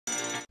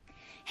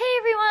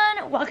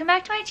welcome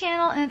back to my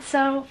channel. And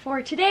so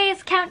for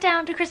today's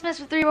countdown to Christmas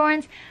with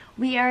Reborns,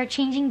 we are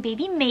changing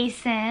baby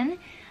Mason.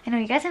 I know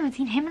you guys haven't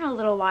seen him in a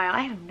little while. I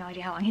have no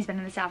idea how long he's been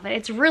in this outfit.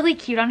 It's really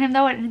cute on him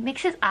though, and it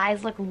makes his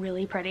eyes look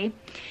really pretty.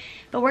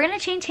 But we're gonna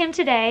change him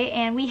today,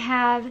 and we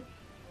have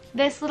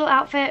this little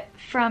outfit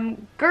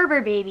from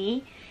Gerber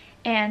Baby.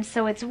 And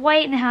so it's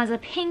white and it has a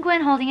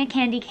penguin holding a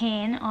candy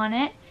cane on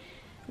it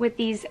with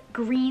these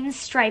green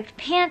striped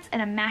pants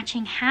and a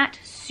matching hat.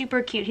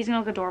 Super cute. He's gonna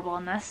look adorable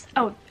in this.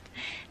 Oh,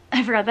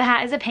 I forgot the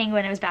hat is a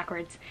penguin. It was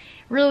backwards.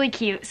 Really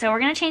cute. So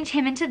we're gonna change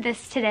him into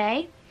this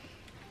today.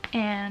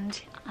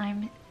 And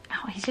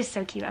oh, he's just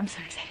so cute. I'm so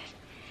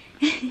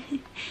excited.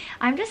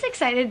 I'm just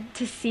excited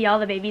to see all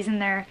the babies in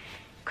their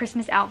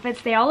Christmas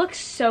outfits. They all look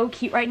so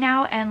cute right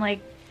now, and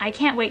like I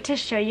can't wait to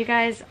show you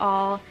guys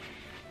all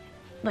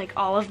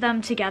of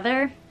them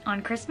together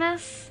on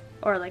Christmas,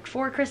 or like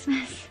for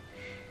Christmas.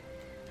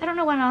 I don't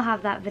know when I'll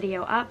have that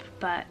video up,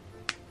 but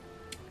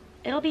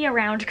it'll be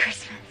around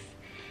Christmas.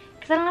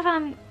 Because I don't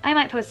know if I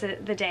might post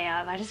it the day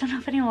of. I just don't know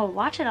if anyone will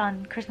watch it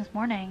on Christmas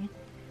morning.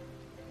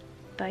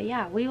 But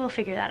yeah, we will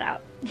figure that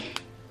out.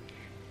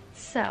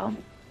 So,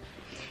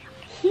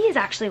 he's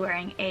actually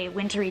wearing a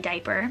wintry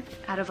diaper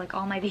out of like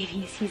all my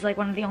babies. He's like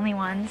one of the only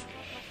ones.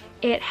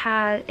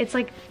 It's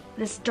like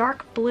this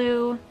dark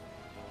blue,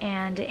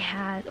 and it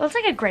has, well, it's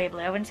like a gray blue,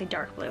 I wouldn't say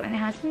dark blue, and it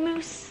has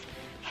moose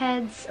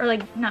heads, or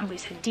like, not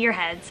moose heads, deer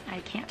heads.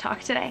 I can't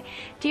talk today.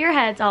 Deer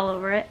heads all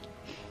over it.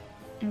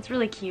 And it's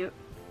really cute.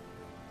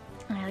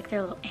 And I like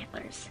their little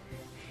antlers.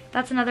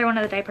 That's another one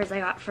of the diapers I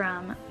got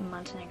from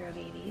Montenegro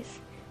Babies,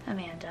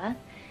 Amanda.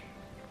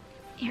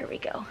 Here we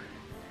go.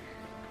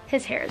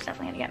 His hair is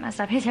definitely gonna get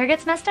messed up. His hair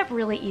gets messed up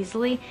really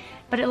easily,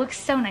 but it looks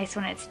so nice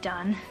when it's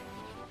done.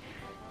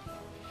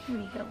 Here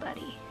we go,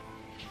 buddy.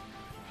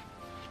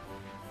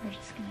 We're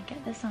just gonna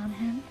get this on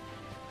him.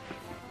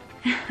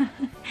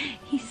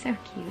 He's so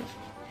cute.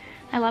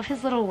 I love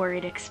his little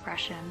worried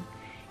expression.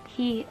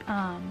 He's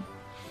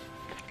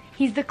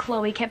the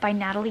Chloe kit by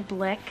Natalie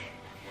Blick,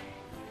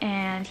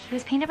 and he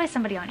was painted by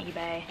somebody on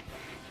eBay.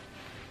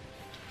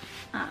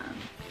 I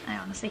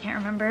honestly can't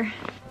remember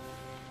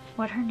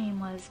what her name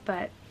was,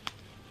 but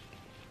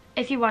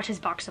if you watch his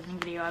box opening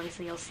video,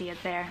 obviously you'll see it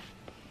there.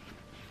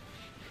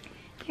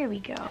 Here we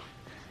go.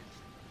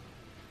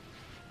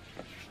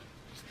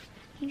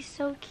 He's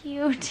so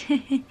cute.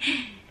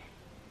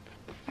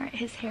 Alright,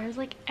 his hair is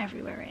like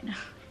everywhere right now.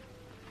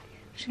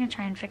 I'm just gonna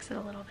try and fix it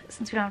a little bit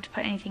since we don't have to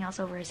put anything else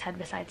over his head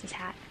besides his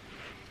hat.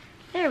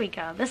 There we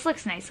go. This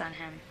looks nice on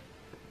him.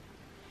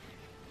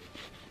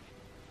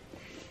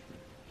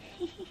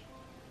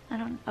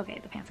 Okay,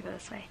 the pants go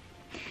this way.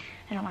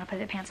 I don't want to put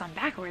the pants on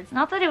backwards.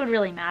 Not that it would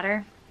really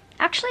matter.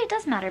 Actually, it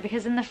does matter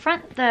because in the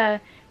front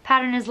the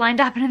pattern is lined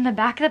up and in the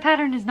back the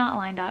pattern is not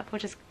lined up,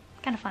 which is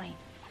kind of funny.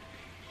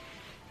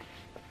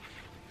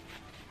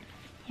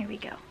 Here we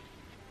go.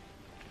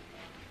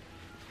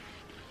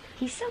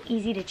 He's so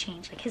easy to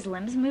change. Like, his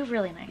limbs move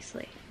really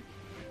nicely.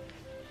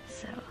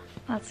 So,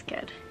 that's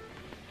good.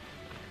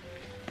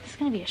 This is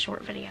going to be a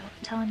short video.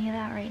 I'm telling you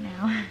that right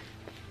now.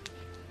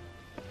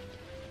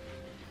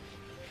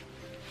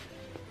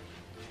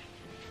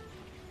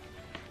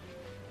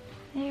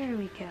 There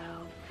we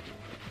go.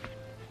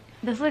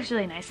 This looks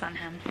really nice on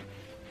him.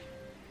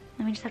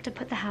 Then we just have to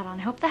put the hat on.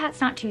 I hope the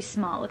hat's not too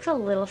small. It looks a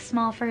little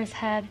small for his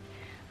head.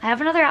 I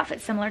have another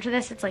outfit similar to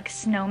this. It's like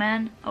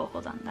snowman. Oh,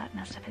 hold on. That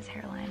messed up his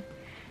hairline.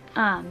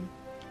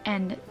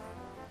 And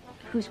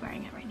who's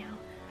wearing it right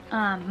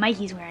now?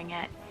 Mikey's wearing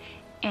it.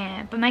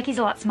 But Mikey's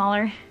a lot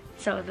smaller.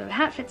 So the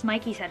hat fits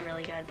Mikey's head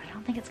really good, but I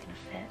don't think it's going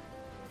to fit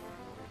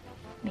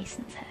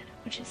Mason's head,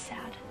 which is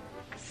sad.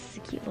 It's a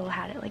cute little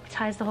hat. It like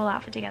ties the whole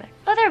outfit together.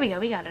 Oh, there we go.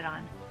 We got it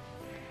on.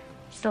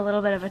 Just a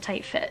little bit of a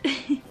tight fit.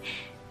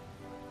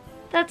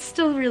 That's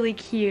still really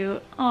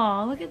cute.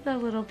 Aw, look at the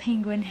little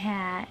penguin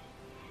hat.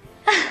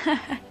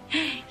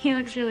 He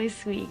looks really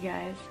sweet,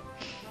 guys.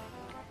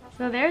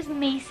 So there's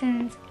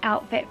Mason's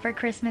outfit for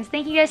Christmas.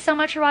 Thank you guys so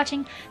much for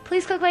watching.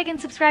 Please click like and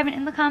subscribe, and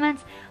in the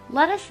comments,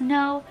 let us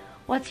know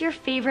what's your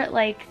favorite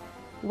like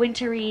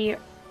wintry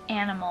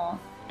animal.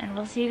 And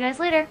we'll see you guys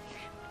later.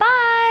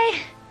 Bye!